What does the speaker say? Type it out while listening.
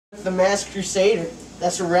The Masked Crusader.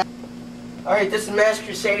 That's a wrap. Alright, this is Masked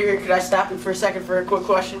Crusader here. Could I stop you for a second for a quick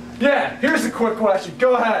question? Yeah, here's a quick question.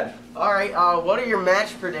 Go ahead. Alright, what are your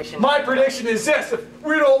match predictions? My prediction is this. If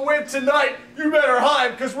we don't win tonight, you better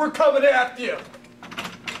hide because we're coming after you.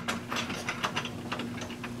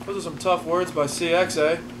 Those are some tough words by CX,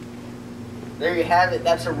 eh? There you have it.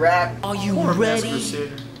 That's a wrap. Are you ready?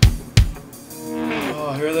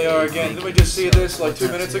 Oh, here they are again. Didn't we just see this like 2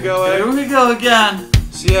 minutes ago, eh? Here we go again.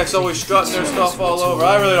 CX always strutting their stuff all over.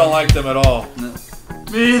 I really don't like them at all. No.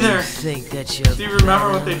 Me either. Do you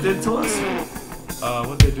remember what they did to us?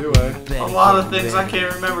 What'd they do, eh? A lot of things I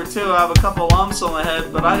can't remember too. I have a couple lumps on my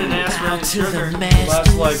head, but I didn't ask for any sugar. The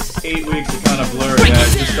last like 8 weeks are kind of blurry.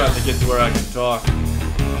 I'm just starting to get to where I can talk.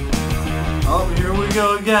 Oh, here we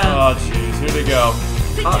go again. Oh, jeez. Here they go.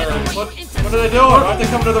 What are they doing? Aren't they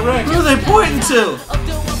coming to the ring? Who are they pointing to?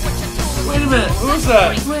 Wait a minute. Who's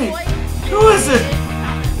that? Wait. Who is it?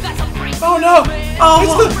 Oh no! Oh,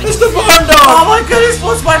 it's the Barn Dog! Oh my goodness,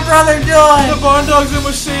 what's my brother doing? The Barn Dog's in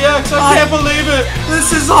with CX. I can't believe it.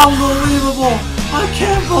 This is unbelievable. I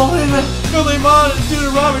can't believe it. Billy Mon and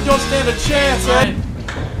Deuteronomy don't stand a chance, eh?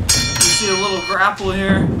 You see a little grapple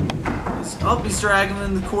here. He's dragging him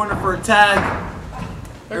in the corner for a tag.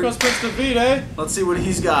 There goes Prince David, eh? Let's see what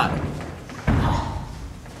he's got.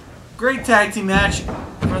 Great tag team match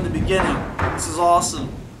from the beginning. This is awesome.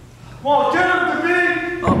 Come on, get him, David!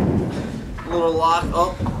 Oh, a little lock.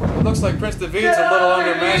 Oh. It looks like Prince David's a little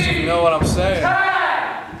undermatched, if you know what I'm saying.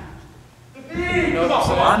 You know what I'm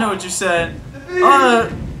saying? I know what you're saying. I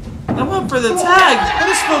went for the tag. What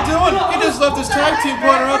is Phil doing? He just left his tag team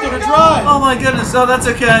partner out there to dry. Oh my goodness. Oh, that's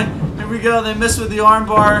okay. Here we go. They missed with the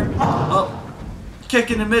armbar. Oh,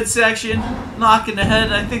 kicking the midsection, knocking the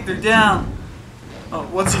head. I think they're down. Oh,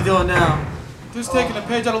 what's he doing now? Just taking a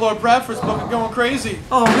page out of Lord Bradford's book and going crazy.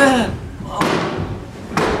 Oh man.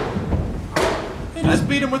 He just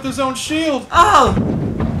beat him with his own shield. Oh.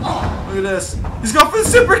 Look at this. He's going for the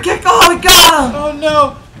super kick. Oh, he got him. Oh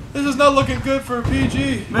no. This is not looking good for a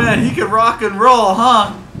PG. Man, he can rock and roll,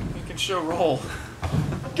 huh? He can show roll.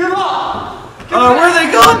 Get on! Oh, where are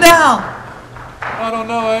they going now? I don't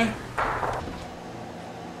know, eh?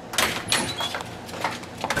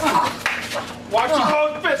 Watch your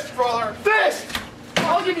close fist, brother. Fist!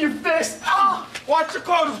 I'll give you fist. Watch your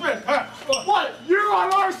close fist. What? You're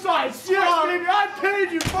on our side. Yes, baby. I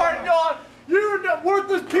paid you for it, dog. You're a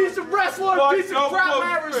worthless piece of wrestler, piece of crap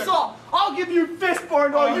I ever saw. I'll give you fist for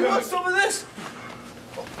it, dog. You want some of this?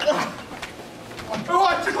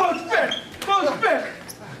 Watch your close fist. Close fist.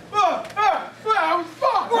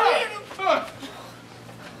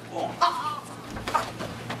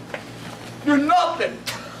 You're nothing.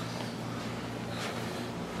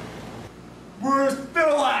 Where's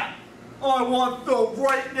Phil at? I want Phil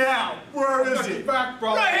right now. Where is he? Back,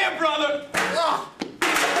 brother. Right here, brother.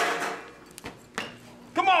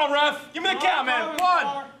 Come on, ref. Give me the count, man.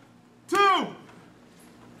 1, 2. Come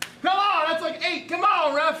on, that's like 8. Come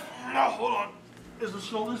on, ref. No, hold on. Is the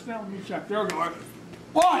shoulders down? Let me check. There we go.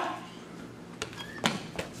 1,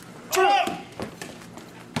 2. You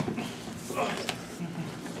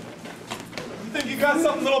think you got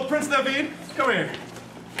something, little Prince David? Come here.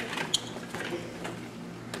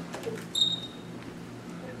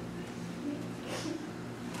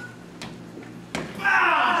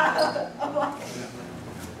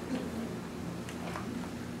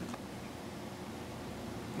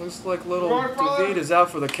 Looks like little David is out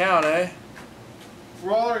for the count, eh?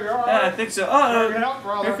 Brother, you're all Yeah, right. I think so.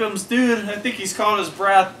 Oh, here comes dude. I think he's caught his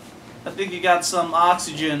breath. I think he got some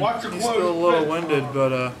oxygen. Watch your He's still a little winded,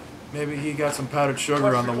 but maybe he got some powdered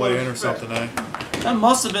sugar on the way in or something, eh? That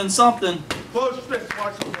must have been something. Close fist.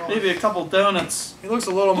 Watch your close. Maybe a couple donuts. He looks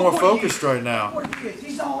a little more focused right now. Look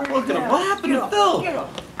at him. What happened to Phil?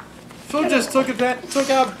 Phil just took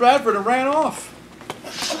out Bradford and ran off.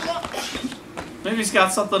 Maybe he's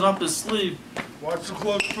got something up his sleeve. Watch your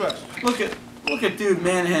close fist. Look at dude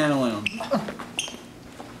manhandling him.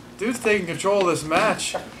 Dude's taking control of this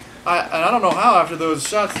match. I don't know how after those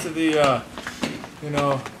shots to the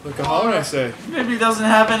the cojones, say. Maybe he doesn't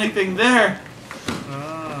have anything there.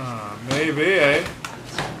 Ah, maybe, eh?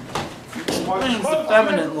 It's the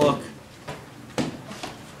feminine look.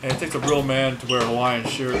 Hey, it takes a real man to wear a Hawaiian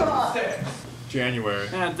shirt in January.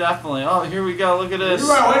 Yeah, definitely. Oh, here we go. Look at this. You're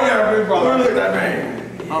right, wait there, big brother. Look at that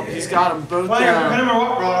man. Oh, he's got them both Wait, down. hit him or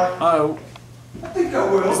what, brother? Oh, I think I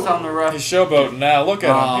will. he's telling the ref. He's showboating now. Look at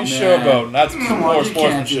him. Oh, He's man. showboating. That's Come more on, you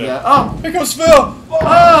can't do sportsmanship. that. Oh, Here comes Phil.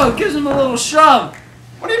 oh, gives him a little shove.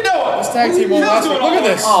 What are you doing? This tag team won't last. Look at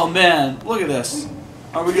this. Oh man, look at this.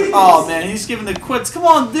 Are we gonna? Oh man, he's giving the quits. Come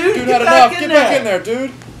on, dude. Dude Get had back enough. in Get back there. in there,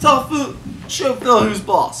 dude. Tell Phil. Show Phil who's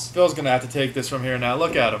boss. Phil's gonna have to take this from here now.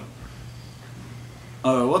 Look at him.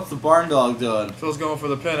 Oh, what's the barn dog doing? Phil's going for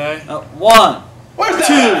the pin, eh? 1, Where's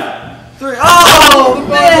 2, that? 3. Oh, The barn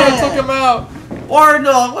man! dog took him out. Barn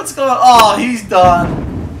dog, what's going on? Oh, he's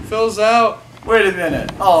done. Phil's out. Wait a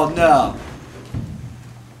minute. Oh, no.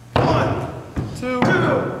 2, 3.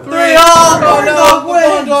 Oh, barn no! dog The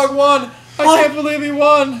barn wins. dog won. I can't believe he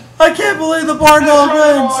won. I can't believe the barn dog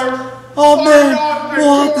wins. Oh, man.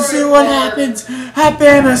 We'll have to see what happens at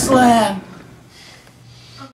Bama Slam.